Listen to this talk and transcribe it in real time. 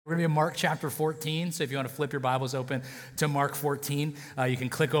We're going to be in Mark chapter 14, so if you want to flip your Bibles open to Mark 14, you can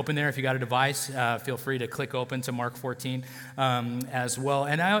click open there. If you got a device, feel free to click open to Mark 14 as well.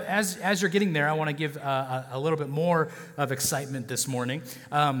 And as you're getting there, I want to give a little bit more of excitement this morning.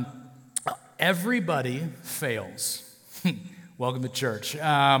 Everybody fails. Welcome to church.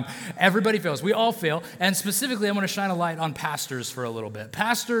 Everybody fails. We all fail. And specifically, I want to shine a light on pastors for a little bit.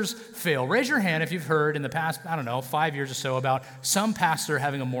 Pastors fail. Raise your hand if you've heard in the past, 5 years or so about some pastor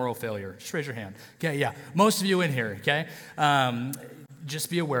having a moral failure. Just raise your hand. Okay, yeah. Most of you in here, okay?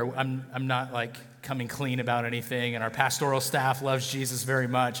 Just be aware, I'm not like coming clean about anything, and our pastoral staff loves Jesus very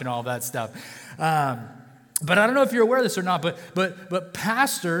much and all that stuff. But I don't know if you're aware of this or not, but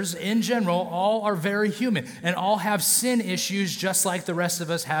pastors in general all are very human and all have sin issues just like the rest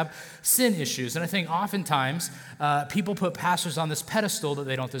of us have sin issues. And I think oftentimes people put pastors on this pedestal that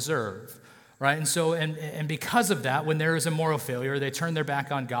they don't deserve, right? And so, and because of that, when there is a moral failure, they turn their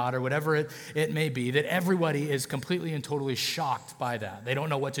back on God or whatever it may be, that everybody is completely and totally shocked by that. They don't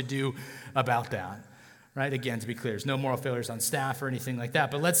know what to do about that. Right? Again, to be clear, there's no moral failures on staff or anything like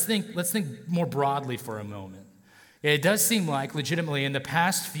that. But let's think more broadly for a moment. It does seem like, legitimately, in the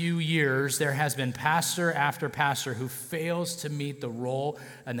past few years, there has been pastor after pastor who fails to meet the role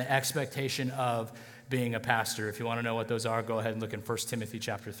and the expectation of being a pastor. If you want to know what those are, go ahead and look in 1 Timothy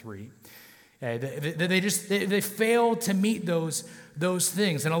chapter 3. They fail to meet those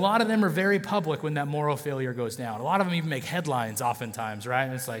things. And a lot of them are very public when that moral failure goes down. A lot of them even make headlines oftentimes, right?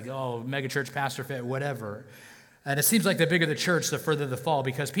 And it's like, oh, megachurch pastor fit, whatever. And it seems like the bigger the church, the further the fall,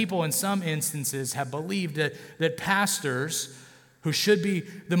 because people in some instances have believed that pastors who should be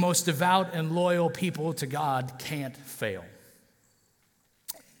the most devout and loyal people to God can't fail.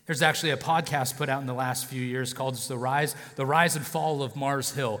 There's actually a podcast put out in the last few years called The Rise and Fall of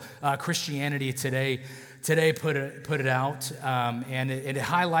Mars Hill. Christianity Today put it out, and it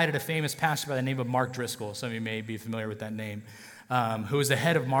highlighted a famous pastor by the name of Mark Driscoll. Some of you may be familiar with that name, who was the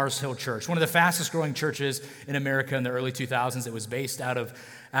head of Mars Hill Church, one of the fastest growing churches in America in the early 2000s. It was based out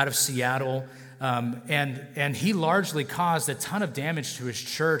of Seattle, and he largely caused a ton of damage to his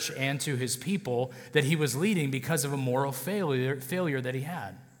church and to his people that he was leading because of a moral failure that he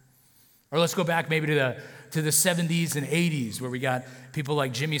had. Or let's go back maybe to the 70s and 80s where we got people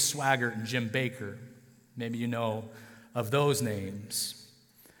like Jimmy Swaggart and Jim Bakker. Maybe you know of those names.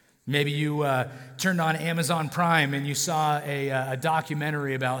 Maybe you turned on Amazon Prime and you saw a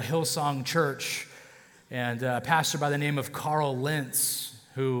documentary about Hillsong Church and a pastor by the name of Carl Lentz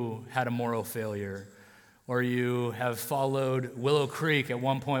who had a moral failure. Or you have followed Willow Creek, at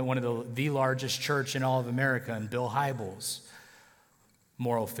one point one of the largest church in all of America, and Bill Hybels.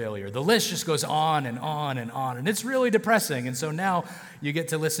 Moral failure. The list just goes on and on and on, and it's really depressing. And so now you get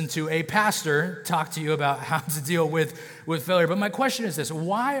to listen to a pastor talk to you about how to deal with failure. But my question is this: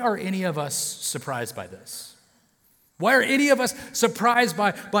 why are any of us surprised by this? Why are any of us surprised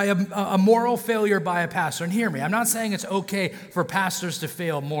by a moral failure by a pastor? And hear me, I'm not saying it's okay for pastors to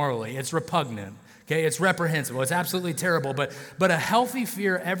fail morally. It's repugnant. Okay, it's reprehensible. It's absolutely terrible. But a healthy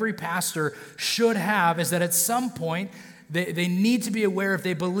fear every pastor should have is that at some point they need to be aware, if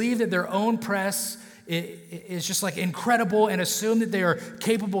they believe that their own press is just like incredible and assume that they are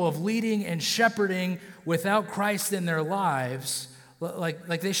capable of leading and shepherding without Christ in their lives,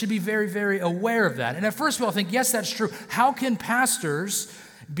 like they should be very, very aware of that. And at first of all, I think, yes, that's true. How can pastors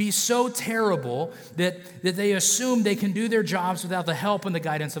be so terrible that they assume they can do their jobs without the help and the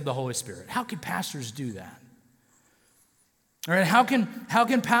guidance of the Holy Spirit? How can pastors do that? All right, how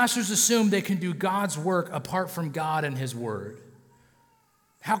can pastors assume they can do God's work apart from God and His Word?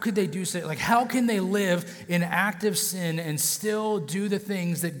 How could they do so? Like, how can they live in active sin and still do the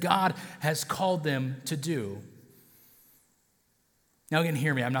things that God has called them to do? Now, again,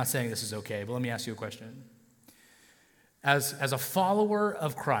 hear me. I'm not saying this is okay, but let me ask you a question. As a follower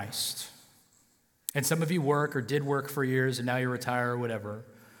of Christ, and some of you work or did work for years and now you retire or whatever,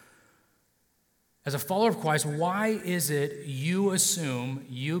 as a follower of Christ, why is it you assume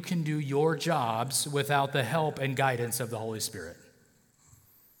you can do your jobs without the help and guidance of the Holy Spirit?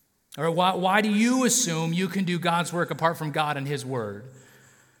 Or why do you assume you can do God's work apart from God and His Word?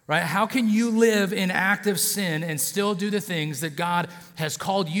 Right? How can you live in active sin and still do the things that God has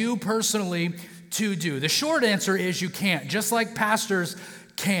called you personally to do? The short answer is you can't. Just like pastors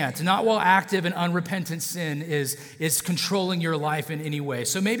can't, not while active and unrepentant sin is controlling your life in any way.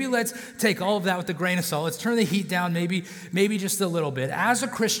 So maybe let's take all of that with a grain of salt. Let's turn the heat down maybe just a little bit. As a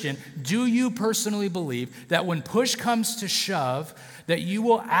Christian, do you personally believe that when push comes to shove, that you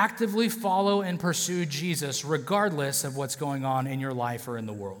will actively follow and pursue Jesus regardless of what's going on in your life or in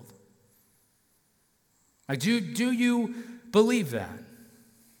the world? Like, do you believe that?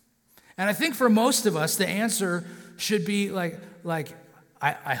 And I think for most of us, the answer should be like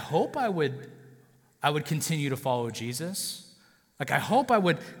I hope I would continue to follow Jesus. Like, I hope I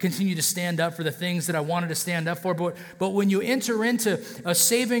would continue to stand up for the things that I wanted to stand up for. But when you enter into a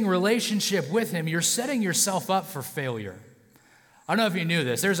saving relationship with him, you're setting yourself up for failure. I don't know if you knew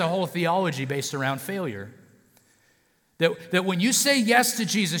this. There's a whole theology based around failure. That when you say yes to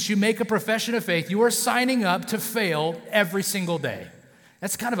Jesus, you make a profession of faith, you are signing up to fail every single day.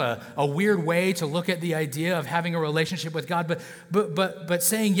 That's kind of a weird way to look at the idea of having a relationship with God, but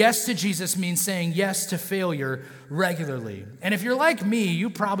saying yes to Jesus means saying yes to failure regularly. And if you're like me, you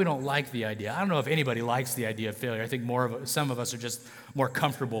probably don't like the idea. I don't know if anybody likes the idea of failure. I think some of us are just more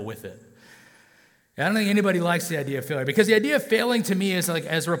comfortable with it. I don't think anybody likes the idea of failure, because the idea of failing to me is like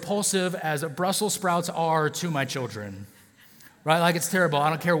as repulsive as Brussels sprouts are to my children. Right? Like, it's terrible. I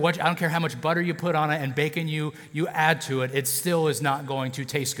don't care how much butter you put on it and bacon you add to it. It still is not going to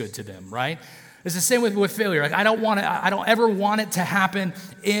taste good to them, right? It's the same with failure. Like, I don't ever want it to happen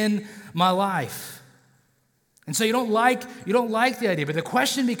in my life. And so you don't like the idea. But the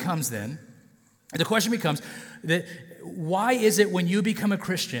question becomes that why is it when you become a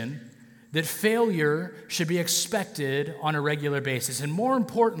Christian that failure should be expected on a regular basis? And more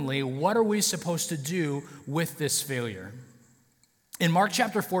importantly, what are we supposed to do with this failure? In Mark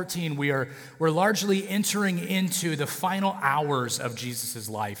chapter 14, we're largely entering into the final hours of Jesus'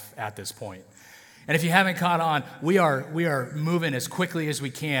 life at this point. And if you haven't caught on, we are moving as quickly as we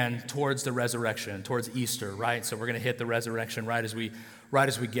can towards the resurrection, towards Easter, right? So we're going to hit the resurrection right as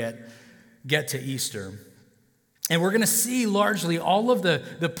we get to Easter. And we're going to see largely all of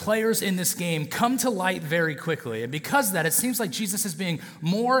the players in this game come to light very quickly. And because of that, it seems like Jesus is being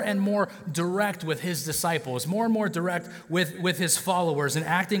more and more direct with his disciples, more and more direct with his followers, and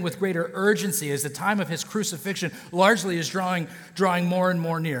acting with greater urgency as the time of his crucifixion largely is drawing more and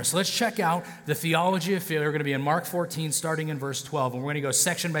more near. So let's check out the theology of failure. We're going to be in Mark 14, starting in verse 12. And we're going to go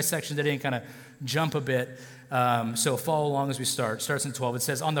section by section today and kind of jump a bit. So follow along as we start. It starts in 12. It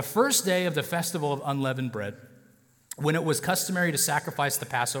says, "On the first day of the festival of unleavened bread, when it was customary to sacrifice the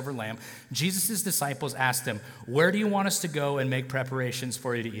Passover lamb, Jesus' disciples asked him, 'Where do you want us to go and make preparations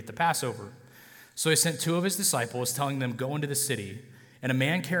for you to eat the Passover?' So he sent two of his disciples, telling them, 'Go into the city, and a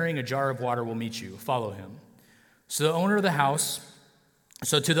man carrying a jar of water will meet you. Follow him.' So to the owner of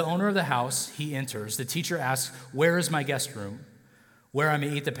the house he enters. The teacher asks, 'Where is my guest room, where I may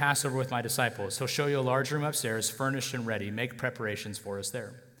eat the Passover with my disciples?' He'll show you a large room upstairs, furnished and ready. Make preparations for us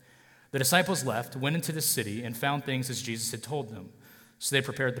there." The disciples left, went into the city, and found things as Jesus had told them. So they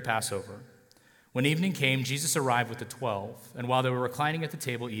prepared the Passover. When evening came, Jesus arrived with the 12, and while they were reclining at the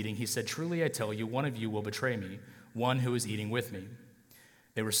table eating, he said, "Truly I tell you, one of you will betray me, one who is eating with me."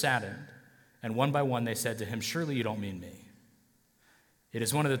 They were saddened, and one by one they said to him, "Surely you don't mean me." "It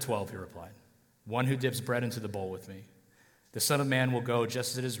is one of the 12," he replied, "one who dips bread into the bowl with me. The Son of Man will go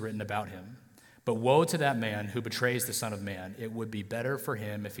just as it is written about him. But woe to that man who betrays the Son of Man. It would be better for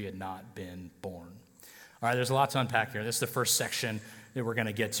him if he had not been born." All right, there's a lot to unpack here. This is the first section that we're going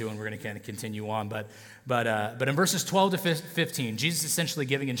to get to, and we're going to kind of continue on. But in verses 12 to 15, Jesus is essentially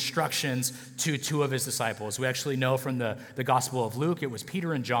giving instructions to two of his disciples. We actually know from the Gospel of Luke, it was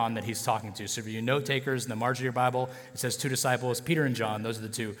Peter and John that he's talking to. So for you note takers, in the margin of your Bible, it says two disciples, Peter and John. Those are the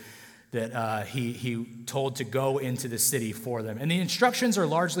two that he told to go into the city for them. And the instructions are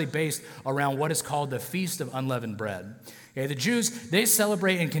largely based around what is called the Feast of Unleavened Bread. Okay, the Jews, they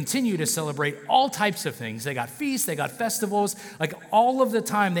celebrate and continue to celebrate all types of things. They got feasts, they got festivals, like all of the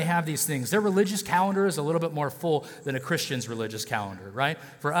time they have these things. Their religious calendar is a little bit more full than a Christian's religious calendar, right?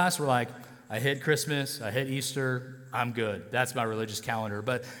 For us, we're like, I hit Christmas, I hit Easter, I'm good. That's my religious calendar.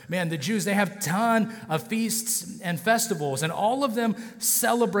 But man, the Jews, they have a ton of feasts and festivals, and all of them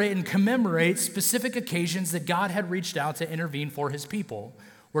celebrate and commemorate specific occasions that God had reached out to intervene for his people,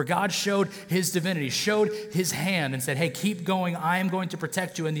 where God showed his divinity, showed his hand and said, hey, keep going. I am going to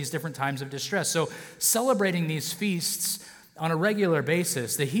protect you in these different times of distress. So celebrating these feasts on a regular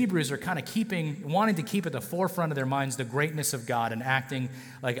basis, the Hebrews are kind of wanting to keep at the forefront of their minds the greatness of God and acting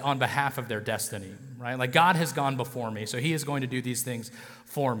like on behalf of their destiny, right? Like God has gone before me, so he is going to do these things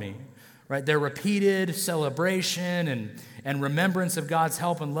for me, right? Their repeated celebration and remembrance of God's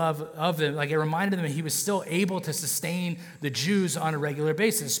help and love of them, like it reminded them that he was still able to sustain the Jews on a regular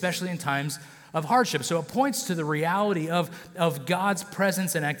basis, especially in times of hardship. So it points to the reality of God's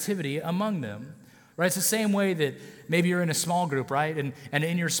presence and activity among them. Right? It's the same way that maybe you're in a small group, right? And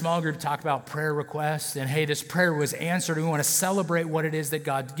in your small group, talk about prayer requests. And hey, this prayer was answered. We want to celebrate what it is that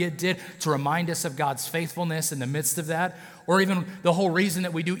God did to remind us of God's faithfulness in the midst of that. Or even the whole reason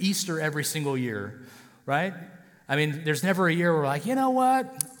that we do Easter every single year, right? I mean, there's never a year where we're like, you know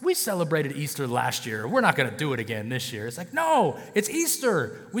what? we celebrated Easter last year. We're not going to do it again this year. It's like, no, it's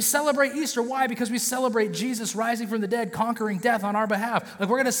Easter. We celebrate Easter. Why? Because we celebrate Jesus rising from the dead, conquering death on our behalf. Like,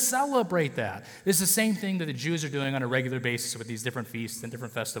 we're going to celebrate that. This is the same thing that the Jews are doing on a regular basis with these different feasts and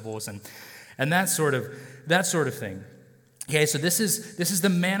different festivals and that sort of thing. Okay, so this is the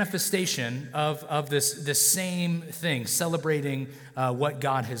manifestation of this same thing, celebrating what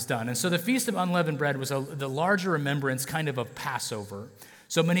God has done. And so the Feast of Unleavened Bread was the larger remembrance kind of Passover.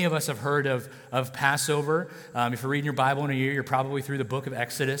 So many of us have heard of Passover. If you're reading your Bible in a year, you're probably through the book of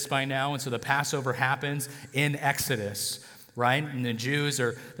Exodus by now. And so the Passover happens in Exodus, right? And the Jews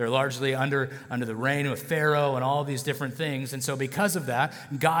they're largely under the reign of Pharaoh and all these different things. And so because of that,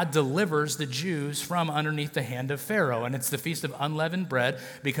 God delivers the Jews from underneath the hand of Pharaoh. And it's the Feast of Unleavened Bread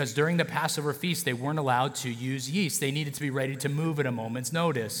because during the Passover feast, they weren't allowed to use yeast. They needed to be ready to move at a moment's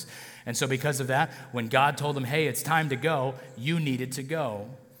notice. And so because of that, when God told them, hey, it's time to go, you needed to go.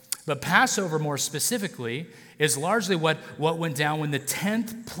 But Passover, more specifically, is largely what went down when the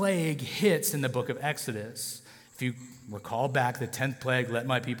 10th plague hits in the book of Exodus. If you recall back, the 10th plague, let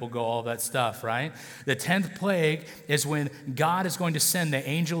my people go, all that stuff, right? The 10th plague is when God is going to send the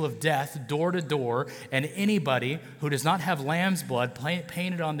angel of death door to door, and anybody who does not have lamb's blood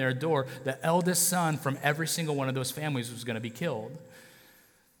painted on their door, the eldest son from every single one of those families was going to be killed.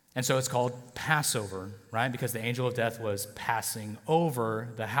 And so it's called Passover, right? Because the angel of death was passing over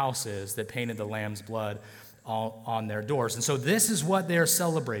the houses that painted the lamb's blood on their doors. And so this is what they're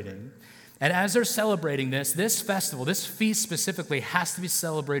celebrating. And as they're celebrating this festival, this feast specifically, has to be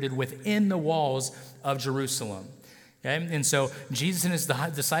celebrated within the walls of Jerusalem. Okay? And so Jesus and his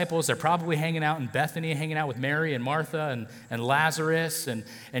disciples, they're probably hanging out in Bethany, hanging out with Mary and Martha and Lazarus. And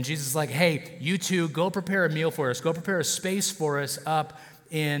Jesus is like, hey, you two, go prepare a meal for us. Go prepare a space for us up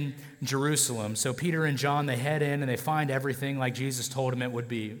in Jerusalem. So Peter and John, they head in and they find everything like Jesus told them it would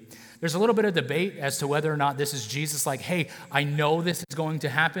be. There's a little bit of debate as to whether or not this is Jesus like, hey, I know this is going to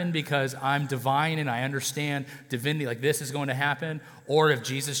happen because I'm divine and I understand divinity, like this is going to happen, or if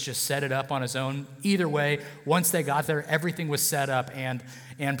Jesus just set it up on his own. Either way, once they got there, everything was set up and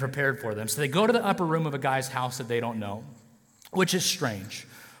prepared for them. So they go to the upper room of a guy's house that they don't know, which is strange,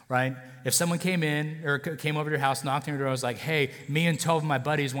 right? If someone came in or came over to your house, knocked on your door, and was like, hey, me and 12 of my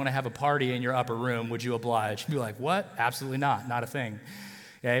buddies want to have a party in your upper room, would you oblige? You'd be like, what? Absolutely not a thing.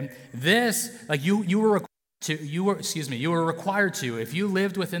 Okay, this, like you were required to, if you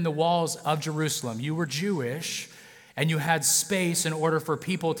lived within the walls of Jerusalem, you were Jewish, and you had space in order for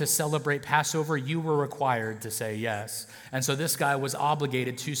people to celebrate Passover, you were required to say yes. And so this guy was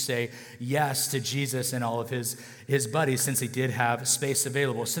obligated to say yes to Jesus and all of his buddies since he did have space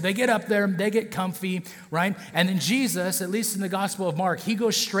available. So they get up there, they get comfy, right? And then Jesus, at least in the Gospel of Mark, he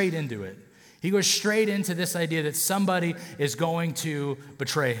goes straight into it. He goes straight into this idea that somebody is going to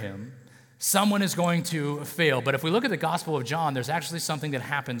betray him. Someone is going to fail. But if we look at the Gospel of John, there's actually something that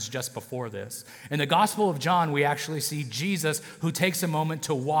happens just before this. In the Gospel of John, we actually see Jesus who takes a moment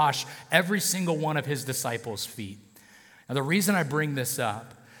to wash every single one of his disciples' feet. Now, the reason I bring this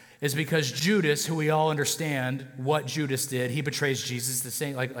up is because Judas, who we all understand what Judas did, he betrays Jesus the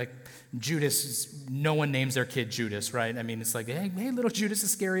same, like Judas, no one names their kid Judas, right? I mean, it's like, hey, little Judas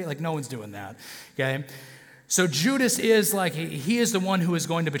is scary. Like, no one's doing that, okay? So Judas is like, he is the one who is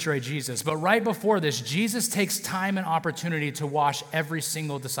going to betray Jesus. But right before this, Jesus takes time and opportunity to wash every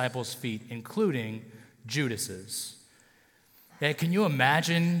single disciple's feet, including Judas's. Okay, can you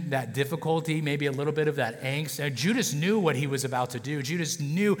imagine that difficulty, maybe a little bit of that angst? Now, Judas knew what he was about to do. Judas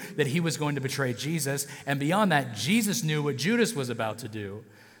knew that he was going to betray Jesus. And beyond that, Jesus knew what Judas was about to do.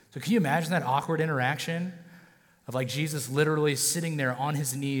 So can you imagine that awkward interaction of like Jesus literally sitting there on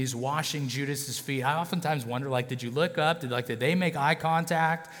his knees, washing Judas's feet? I oftentimes wonder, like, did you look up? Did they make eye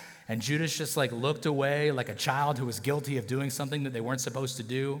contact? And Judas just like looked away like a child who was guilty of doing something that they weren't supposed to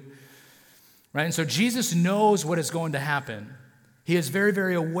do? Right? And so Jesus knows what is going to happen. He is very,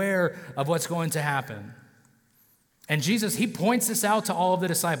 very aware of what's going to happen. And Jesus, he points this out to all of the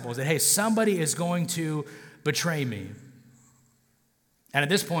disciples that, hey, somebody is going to betray me. And at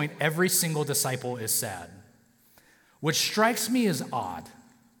this point, every single disciple is sad, which strikes me as odd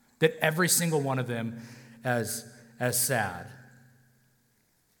that every single one of them as sad.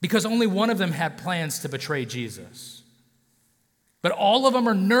 Because only one of them had plans to betray Jesus. But all of them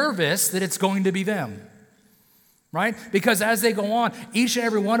are nervous that it's going to be them. Right? Because as they go on, each and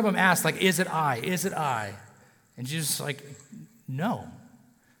every one of them asks, like, is it I? Is it I? And Jesus is like, no,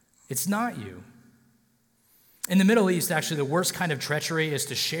 it's not you. In the Middle East, actually, the worst kind of treachery is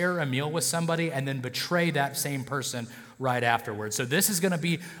to share a meal with somebody and then betray that same person right afterwards. So this is going to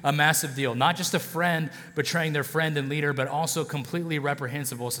be a massive deal. Not just a friend betraying their friend and leader, but also completely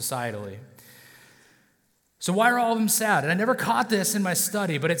reprehensible societally. So why are all of them sad? And I never caught this in my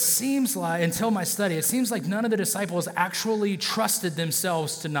study, but it seems like none of the disciples actually trusted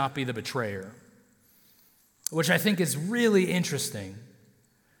themselves to not be the betrayer, which I think is really interesting.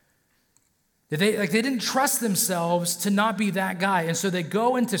 They didn't trust themselves to not be that guy, and so they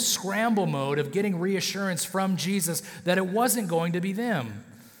go into scramble mode of getting reassurance from Jesus that it wasn't going to be them.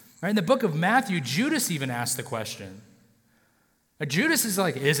 Right? In the book of Matthew, Judas even asked the question. Judas is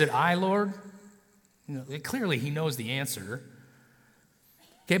like, "Is it I, Lord?" Clearly he knows the answer.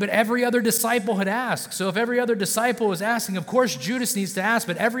 Okay, but every other disciple had asked. So if every other disciple was asking, of course Judas needs to ask,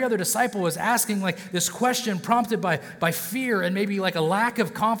 but every other disciple was asking like this question prompted by fear and maybe like a lack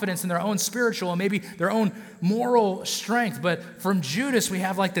of confidence in their own spiritual and maybe their own moral strength. But from Judas, we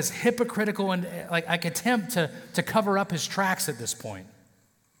have like this hypocritical and like attempt to cover up his tracks at this point.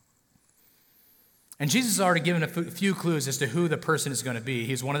 And Jesus has already given a few clues as to who the person is going to be.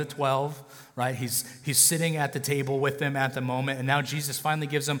 He's one of the 12, right? He's sitting at the table with them at the moment. And now Jesus finally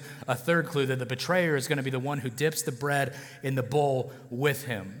gives them a third clue that the betrayer is going to be the one who dips the bread in the bowl with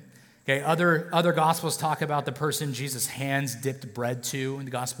him. Okay, other gospels talk about the person Jesus hands dipped bread to. And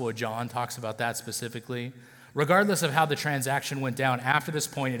the Gospel of John talks about that specifically. Regardless of how the transaction went down, after this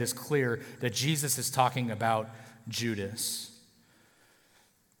point, it is clear that Jesus is talking about Judas.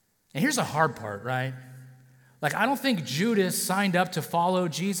 And here's the hard part, right? Like, I don't think Judas signed up to follow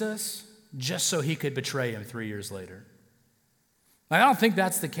Jesus just so he could betray him 3 years later. Like, I don't think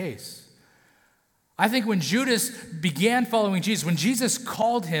that's the case. I think when Judas began following Jesus, when Jesus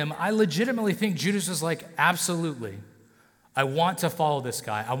called him, I legitimately think Judas was like, absolutely. I want to follow this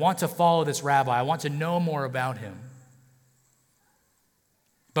guy. I want to follow this rabbi. I want to know more about him.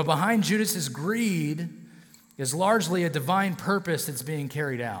 But behind Judas's greed is largely a divine purpose that's being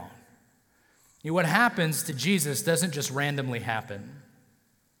carried out. What happens to Jesus doesn't just randomly happen.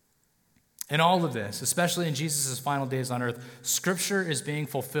 In all of this, especially in Jesus' final days on earth, Scripture is being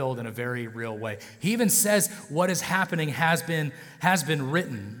fulfilled in a very real way. He even says what is happening has been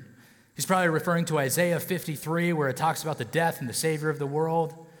written. He's probably referring to Isaiah 53, where it talks about the death and the Savior of the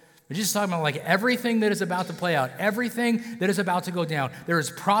world. But Jesus is talking about like everything that is about to play out, everything that is about to go down. There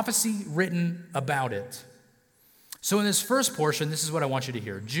is prophecy written about it. So in this first portion, this is what I want you to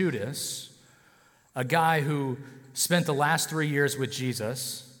hear. Judas, a guy who spent the last 3 years with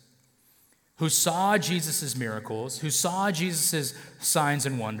Jesus, who saw Jesus' miracles, who saw Jesus' signs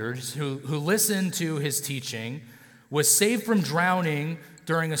and wonders, who listened to his teaching, was saved from drowning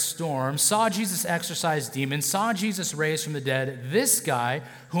during a storm, saw Jesus exorcise demons, saw Jesus raised from the dead. This guy,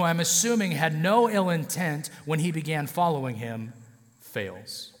 who I'm assuming had no ill intent when he began following him,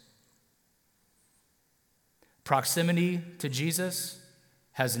 fails. Proximity to Jesus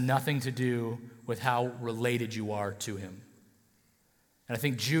has nothing to do with how related you are to him. And I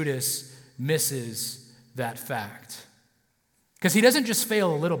think Judas misses that fact. Because he doesn't just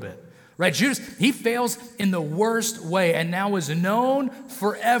fail a little bit, right? Judas, he fails in the worst way and now is known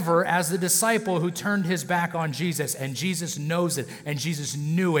forever as the disciple who turned his back on Jesus. And Jesus knows it, and Jesus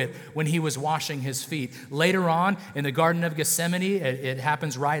knew it when he was washing his feet. Later on in the Garden of Gethsemane, it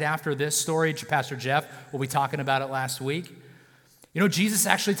happens right after this story. Pastor Jeff will be talking about it last week. Jesus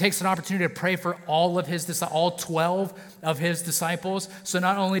actually takes an opportunity to pray for all 12 of his disciples. So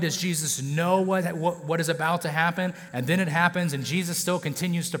not only does Jesus know what is about to happen, and then it happens, and Jesus still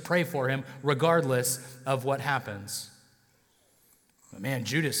continues to pray for him regardless of what happens. But man,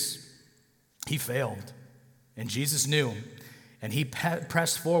 Judas, he failed, and Jesus knew, and he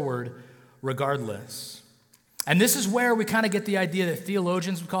pressed forward regardless. And this is where we kind of get the idea that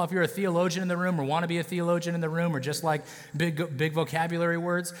theologians would call, if you're a theologian in the room or want to be a theologian in the room or just like big vocabulary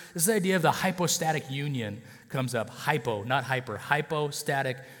words, this is the idea of the hypostatic union comes up. Hypo, not hyper,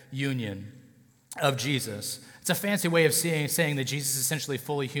 hypostatic union of Jesus. It's a fancy way of saying that Jesus is essentially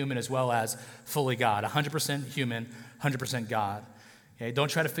fully human as well as fully God, 100% human, 100% God. Okay?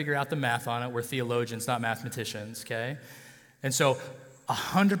 Don't try to figure out the math on it. We're theologians, not mathematicians, okay? And so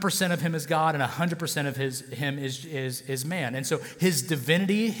 100% of him is God, and 100% of him is man. And so his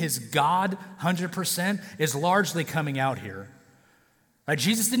divinity, his God, 100%, is largely coming out here. Right?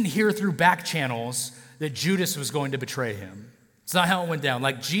 Jesus didn't hear through back channels that Judas was going to betray him. It's not how it went down.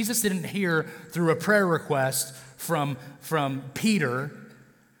 Like Jesus didn't hear through a prayer request from Peter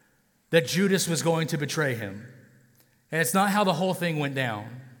that Judas was going to betray him. And it's not how the whole thing went down.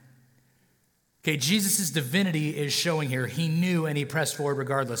 Okay, Jesus' divinity is showing here. He knew and he pressed forward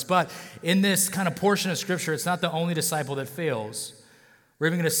regardless. But in this kind of portion of Scripture, it's not the only disciple that fails. We're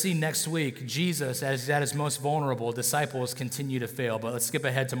even going to see next week, Jesus, as at his most vulnerable, disciples continue to fail. But let's skip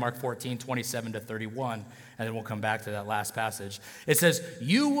ahead to Mark 14, 27 to 31, and then we'll come back to that last passage. It says,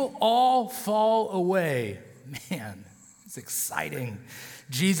 "You will all fall away." Man, it's exciting.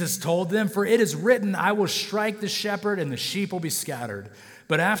 Jesus told them, "For it is written, I will strike the shepherd and the sheep will be scattered.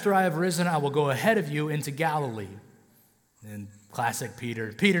 But after I have risen, I will go ahead of you into Galilee." And classic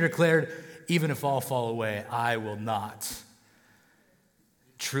Peter. Peter declared, "Even if all fall away, I will not."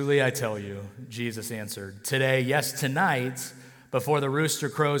 "Truly I tell you," Jesus answered, "today, yes, tonight, before the rooster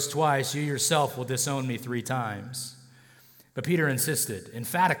crows twice, you yourself will disown me 3 times. But Peter insisted,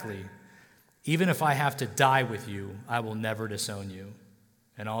 emphatically, "Even if I have to die with you, I will never disown you."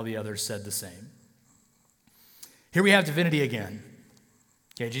 And all the others said the same. Here we have divinity again.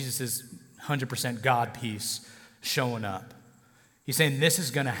 Okay, Jesus is 100% God peace showing up. He's saying, this is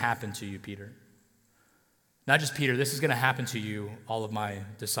going to happen to you, Peter. Not just Peter, this is going to happen to you, all of my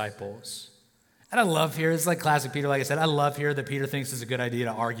disciples. And I love here, it's like classic Peter, like I said, I love here that Peter thinks it's a good idea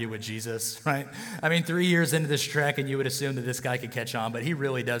to argue with Jesus, right? I mean, 3 years into this trek, and you would assume that this guy could catch on, but he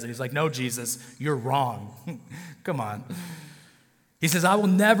really doesn't. He's like, "No, Jesus, you're wrong." Come on. He says, "I will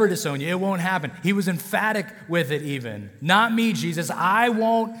never disown you. It won't happen." He was emphatic with it even. "Not me, Jesus. I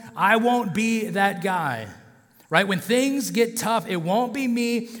won't be that guy." Right? When things get tough, it won't be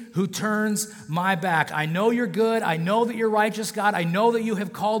me who turns my back. I know you're good. I know that you're righteous, God. I know that you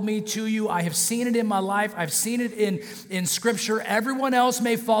have called me to you. I have seen it in my life. I've seen it in Scripture. Everyone else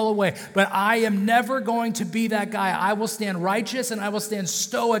may fall away, but I am never going to be that guy. I will stand righteous and I will stand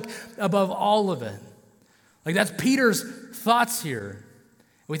stoic above all of it. Like, that's Peter's thoughts here.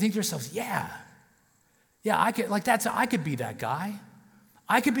 And we think to ourselves, yeah, I could be that guy.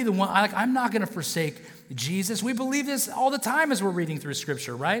 I could be the one. I'm not going to forsake Jesus. We believe this all the time as we're reading through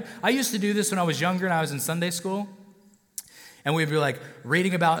Scripture, right? I used to do this when I was younger and I was in Sunday school. And we'd be like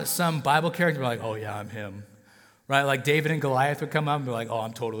reading about some Bible character, like, "Oh yeah, I'm him." Right? Like David and Goliath would come up and be like, "Oh,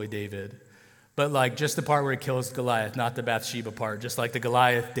 I'm totally David." But like just the part where he kills Goliath, not the Bathsheba part. Just like the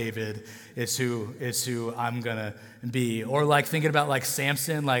Goliath David is who I'm gonna be. Or like thinking about like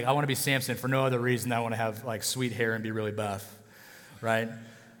Samson, like I want to be Samson for no other reason. I want to have like sweet hair and be really buff, right?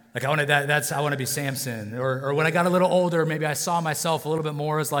 Like I want to be Samson. Or when I got a little older, maybe I saw myself a little bit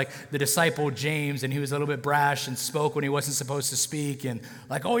more as like the disciple James, and he was a little bit brash and spoke when he wasn't supposed to speak, and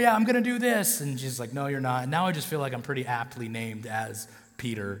like, "Oh yeah, I'm gonna do this," and Jesus like, "No, you're not." And now I just feel like I'm pretty aptly named as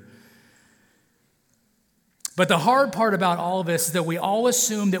Peter. But the hard part about all of this is that we all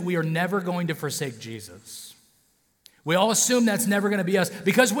assume that we are never going to forsake Jesus. We all assume that's never going to be us.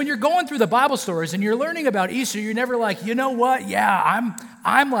 Because when you're going through the Bible stories and you're learning about Easter, you're never like, "You know what? Yeah,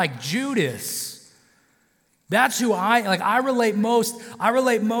 I'm like Judas." That's who I relate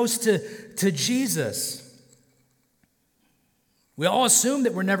most to Jesus. We all assume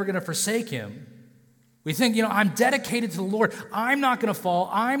that we're never going to forsake him. We think, I'm dedicated to the Lord. I'm not going to fall.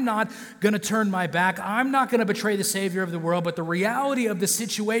 I'm not going to turn my back. I'm not going to betray the Savior of the world. But the reality of the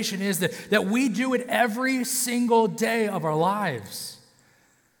situation is that we do it every single day of our lives.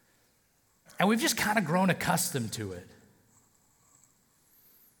 And we've just kind of grown accustomed to it.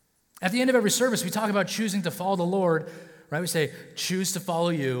 At the end of every service, we talk about choosing to follow the Lord, right? We say, "Choose to follow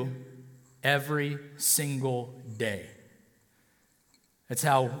you every single day." That's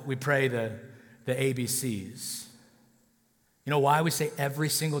how we pray the ABCs. You know why we say every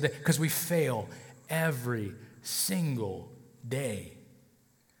single day? Because we fail every single day.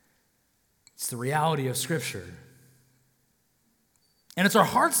 It's the reality of Scripture. And it's our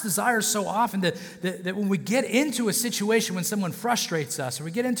heart's desire so often that when we get into a situation when someone frustrates us, or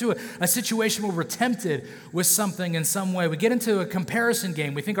we get into a situation where we're tempted with something in some way, we get into a comparison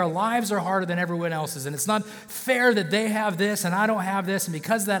game. We think our lives are harder than everyone else's, and it's not fair that they have this and I don't have this, and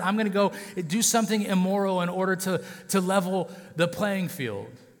because of that, I'm going to go do something immoral in order to level the playing field.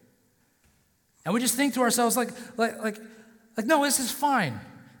 And we just think to ourselves like, no, this is fine.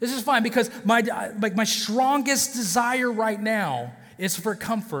 This is fine because my strongest desire right now is for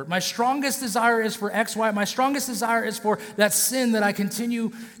comfort. My strongest desire is for X, Y. My strongest desire is for that sin that I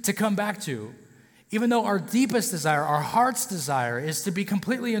continue to come back to. Even though our deepest desire, our heart's desire, is to be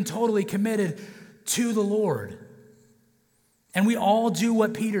completely and totally committed to the Lord. And we all do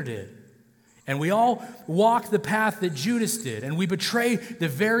what Peter did. And we all walk the path that Judas did. And we betray the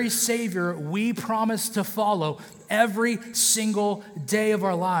very Savior we promised to follow every single day of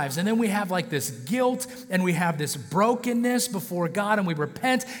our lives. And then we have like this guilt and we have this brokenness before God, and we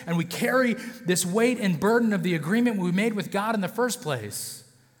repent and we carry this weight and burden of the agreement we made with God in the first place.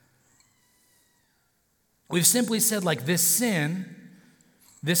 We've simply said, like, this sin,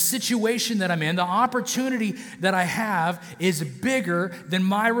 this situation that I'm in, the opportunity that I have is bigger than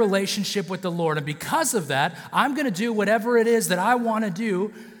my relationship with the Lord. And because of that, I'm going to do whatever it is that I want to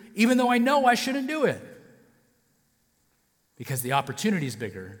do, even though I know I shouldn't do it. Because the opportunity is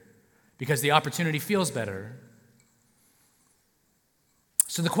bigger. Because the opportunity feels better.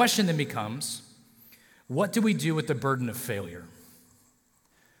 So the question then becomes, what do we do with the burden of failure?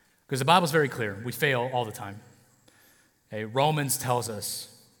 Because the Bible's very clear. We fail all the time. Okay, Romans tells us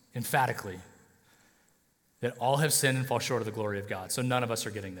emphatically that all have sinned and fall short of the glory of God. So none of us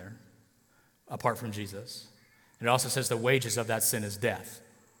are getting there apart from Jesus. And it also says the wages of that sin is death.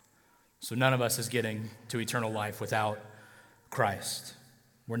 So none of us is getting to eternal life without Christ.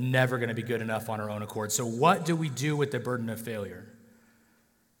 We're never going to be good enough on our own accord. So what do we do with the burden of failure?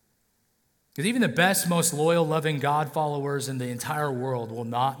 Because even the best, most loyal, loving God followers in the entire world will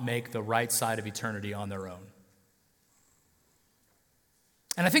not make the right side of eternity on their own.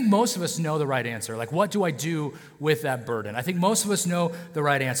 And I think most of us know the right answer. Like, what do I do with that burden? I think most of us know the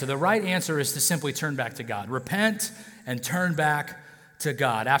right answer. The right answer is to simply turn back to God. Repent and turn back to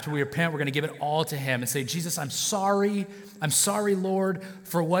God. After we repent, we're going to give it all to Him and say, Jesus, I'm sorry. I'm sorry, Lord,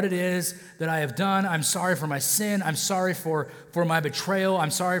 for what it is that I have done. I'm sorry for my sin. I'm sorry for my betrayal.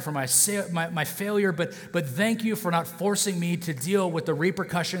 I'm sorry for my failure, but thank you for not forcing me to deal with the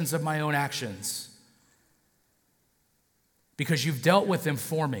repercussions of my own actions. Because you've dealt with them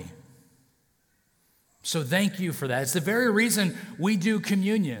for me. So thank you for that. It's the very reason we do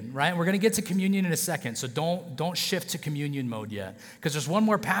communion, right? We're going to get to communion in a second, so don't shift to communion mode yet. Because there's one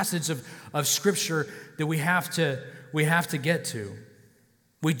more passage of Scripture that we have to get to.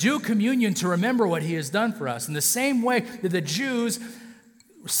 We do communion to remember what He has done for us. In the same way that the Jews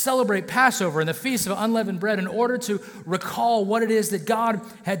celebrate Passover and the Feast of Unleavened Bread in order to recall what it is that God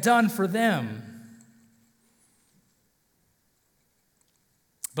had done for them.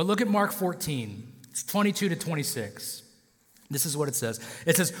 But look at Mark 14. It's 22 to 26. This is what it says.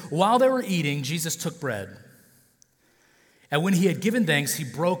 It says, while they were eating, Jesus took bread. And when He had given thanks, He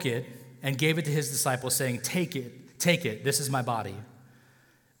broke it and gave it to His disciples, saying, take it, this is my body.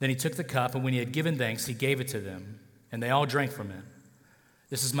 Then He took the cup, and when He had given thanks, He gave it to them, and they all drank from it.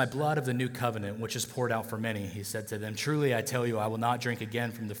 This is my blood of the new covenant, which is poured out for many, He said to them. Truly, I tell you, I will not drink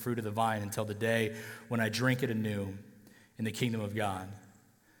again from the fruit of the vine until the day when I drink it anew in the kingdom of God.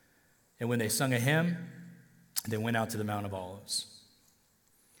 And when they sung a hymn, they went out to the Mount of Olives.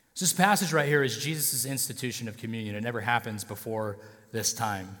 So this passage right here is Jesus' institution of communion. It never happens before this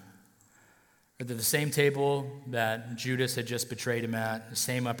time. At the same table that Judas had just betrayed Him at, the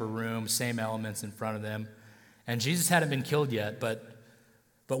same upper room, same elements in front of them. And Jesus hadn't been killed yet, but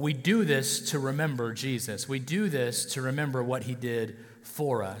we do this to remember Jesus. We do this to remember what He did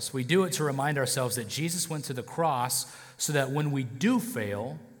for us. We do it to remind ourselves that Jesus went to the cross so that when we do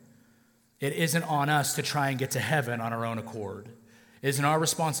fail, it isn't on us to try and get to heaven on our own accord. It isn't our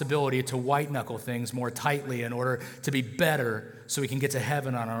responsibility to white-knuckle things more tightly in order to be better so we can get to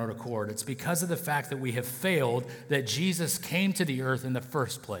heaven on our own accord. It's because of the fact that we have failed that Jesus came to the earth in the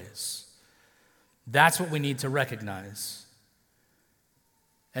first place. That's what we need to recognize.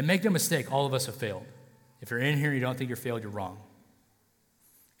 And make no mistake, all of us have failed. If you're in here and you don't think you're failed, you're wrong.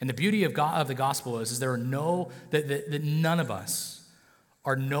 And the beauty of God, of the gospel is there are that none of us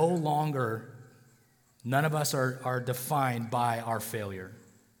are no longer, none of us are defined by our failure.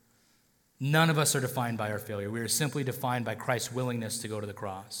 None of us are defined by our failure. We are simply defined by Christ's willingness to go to the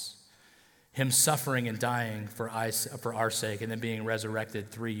cross. Him suffering and dying for our sake and then being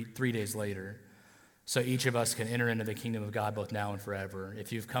resurrected three days later. So each of us can enter into the kingdom of God both now and forever.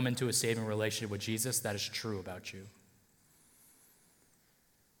 If you've come into a saving relationship with Jesus, that is true about you.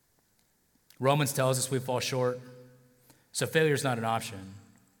 Romans tells us we fall short. So failure is not an option.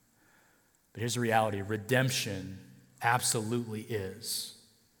 But here's the reality. Redemption absolutely is.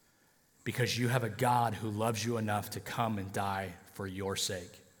 Because you have a God who loves you enough to come and die for your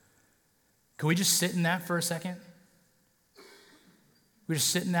sake. Can we just sit in that for a second? We just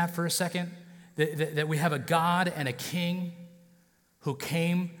sit in that for a second? That we have a God and a King who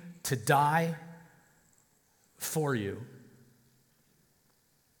came to die for you.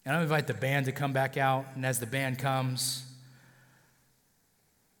 And I invite the band to come back out. And as the band comes,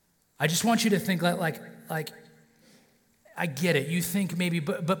 I just want you to think like I get it. You think maybe,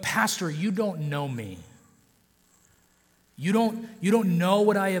 but Pastor, you don't know me. You don't know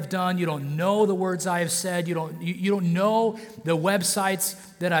what I have done. You don't know the words I have said. You don't know the websites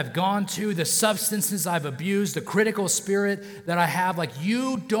that I've gone to, the substances I've abused, the critical spirit that I have. Like,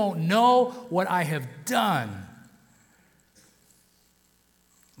 you don't know what I have done.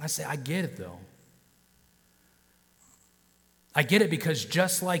 I say, I get it though. I get it because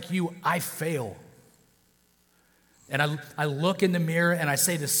just like you, I fail. And I look in the mirror and I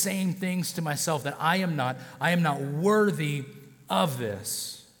say the same things to myself, that I am not worthy of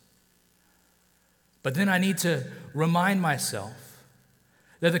this. But then I need to remind myself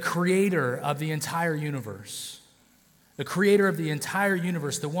that the creator of the entire universe,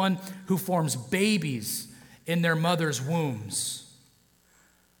 the one who forms babies in their mother's wombs,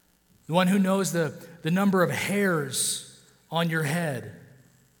 the one who knows the number of hairs on your head,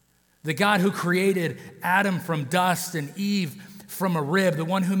 the God who created Adam from dust and Eve from a rib, the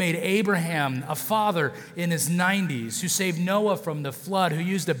one who made Abraham a father in his 90s, who saved Noah from the flood, who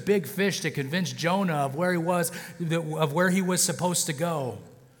used a big fish to convince Jonah of where he was supposed to go.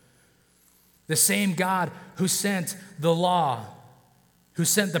 The same God who sent the law, who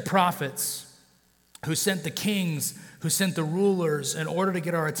sent the prophets, who sent the kings, who sent the rulers in order to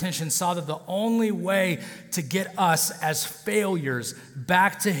get our attention, saw that the only way to get us as failures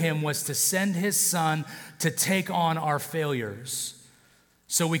back to him was to send his son to take on our failures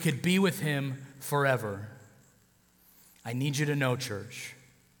so we could be with him forever. I need you to know, church,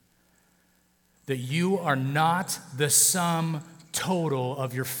 that you are not the sum total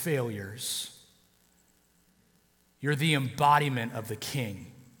of your failures. You're the embodiment of the King.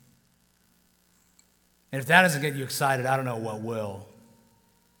 And if that doesn't get you excited, I don't know what will.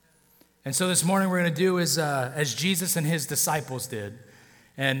 And so this morning we're going to do as Jesus and his disciples did.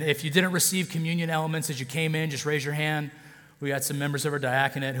 And if you didn't receive communion elements as you came in, just raise your hand. We got some members of our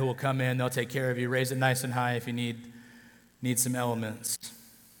diaconate who will come in. They'll take care of you. Raise it nice and high if you need some elements.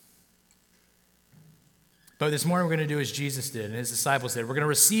 But this morning we're going to do as Jesus did and his disciples did. We're going to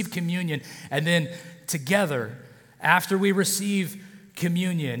receive communion, and then together, after we receive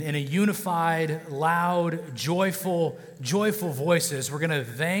communion in a unified, loud, joyful voices, we're going to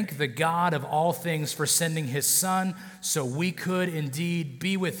thank the God of all things for sending his son so we could indeed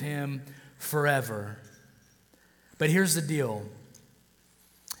be with him forever. But here's the deal.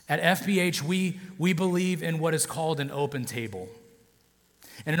 At FBH, we believe in what is called an open table.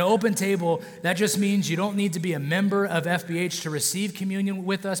 And an open table, that just means you don't need to be a member of FBH to receive communion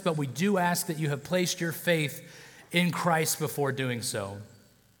with us, but we do ask that you have placed your faith in Christ before doing so.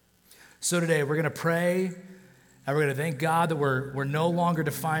 So today we're going to pray, and we're going to thank God that we're no longer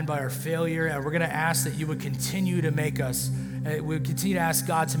defined by our failure, and we're going to ask that you would continue to make us, we would continue to ask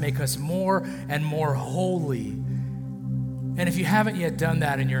God to make us more and more holy. And if you haven't yet done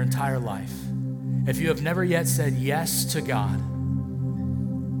that in your entire life, if you have never yet said yes to God,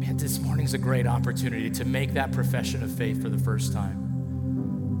 man, this morning's a great opportunity to make that profession of faith for the first time.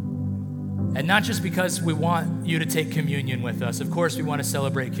 And not just because we want you to take communion with us. Of course, we want to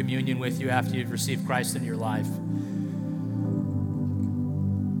celebrate communion with you after you've received Christ in your life.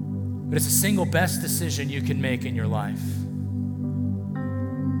 But it's the single best decision you can make in your life.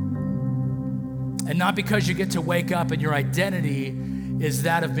 And not because you get to wake up and your identity is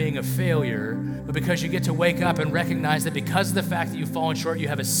that of being a failure, but because you get to wake up and recognize that because of the fact that you've fallen short, you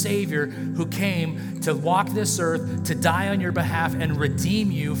have a Savior who came to walk this earth, to die on your behalf and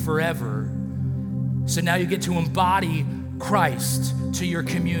redeem you forever. So now you get to embody Christ to your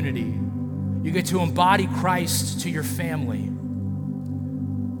community. You get to embody Christ to your family.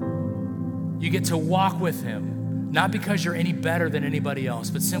 You get to walk with him, not because you're any better than anybody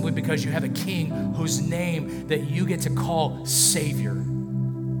else, but simply because you have a King whose name that you get to call Savior.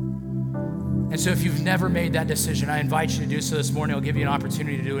 And so if you've never made that decision, I invite you to do so this morning. I'll give you an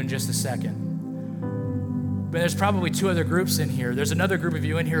opportunity to do it in just a second. But there's probably two other groups in here. There's another group of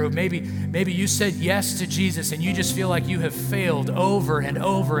you in here who maybe you said yes to Jesus and you just feel like you have failed over and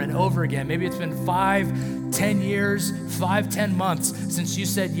over and over again. Maybe it's been 5, 10 years, 5, 10 months since you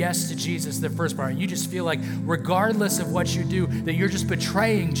said yes to Jesus, the first part. And you just feel like regardless of what you do, that you're just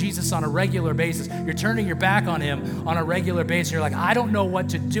betraying Jesus on a regular basis. You're turning your back on him on a regular basis. You're like, I don't know what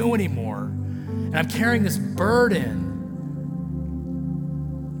to do anymore. And I'm carrying this burden.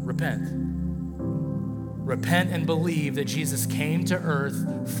 Repent. Repent and believe that Jesus came to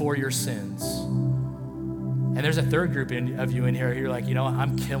earth for your sins. And there's a third group of you in here. You're like, you know what?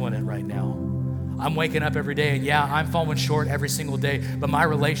 I'm killing it right now. I'm waking up every day, and yeah, I'm falling short every single day, but my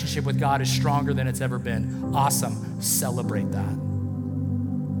relationship with God is stronger than it's ever been. Awesome. Celebrate that.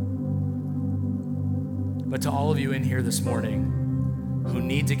 But to all of you in here this morning who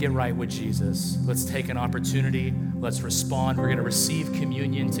need to get right with Jesus, let's take an opportunity. Let's respond. We're going to receive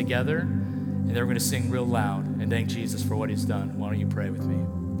communion together. And then we're going to sing real loud and thank Jesus for what he's done. Why don't you pray with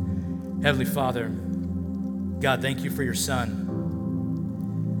me? Heavenly Father, God, thank you for your son.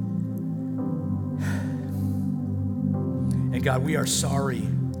 And God, we are sorry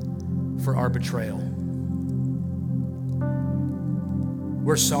for our betrayal.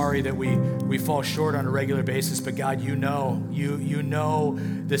 We're sorry that we fall short on a regular basis, but God, you know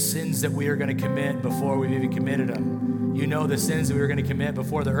the sins that we are going to commit before we've even committed them. You know the sins that we were going to commit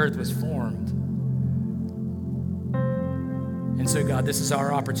before the earth was formed. And so, God, this is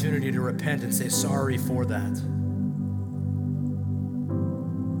our opportunity to repent and say sorry for that.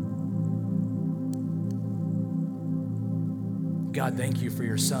 God, thank you for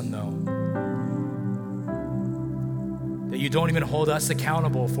your Son, though. That you don't even hold us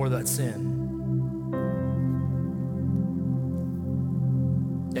accountable for that sin.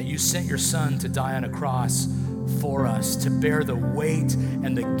 That you sent your Son to die on a cross for us, to bear the weight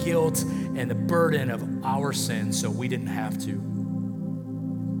and the guilt and the burden of our sin so we didn't have to.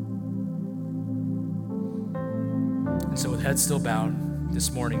 And so with heads still bowed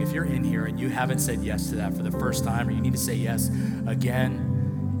this morning, if you're in here and you haven't said yes to that for the first time, or you need to say yes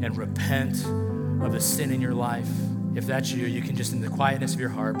again and repent of the sin in your life, if that's you, you can just in the quietness of your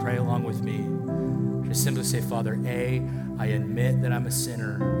heart pray along with me. Just simply say, Father, I admit that I'm a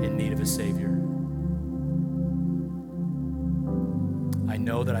sinner in need of a Savior. I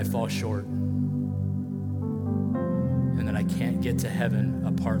know that I fall short and that I can't get to heaven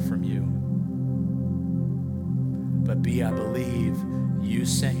apart from you. But B, I believe you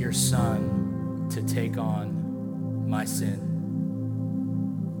sent your Son to take on my sin.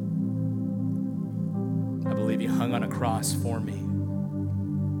 I believe you hung on a cross for me.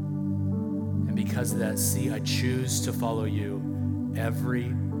 And because of that, I choose to follow you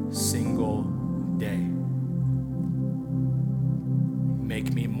every single day.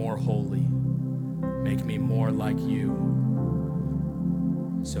 Make me more holy. Make me more like you.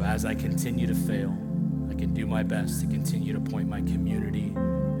 So as I continue to fail, I can do my best to continue to point my community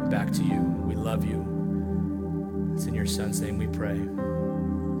back to you. We love you. It's in your Son's name we pray.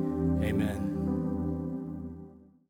 Amen.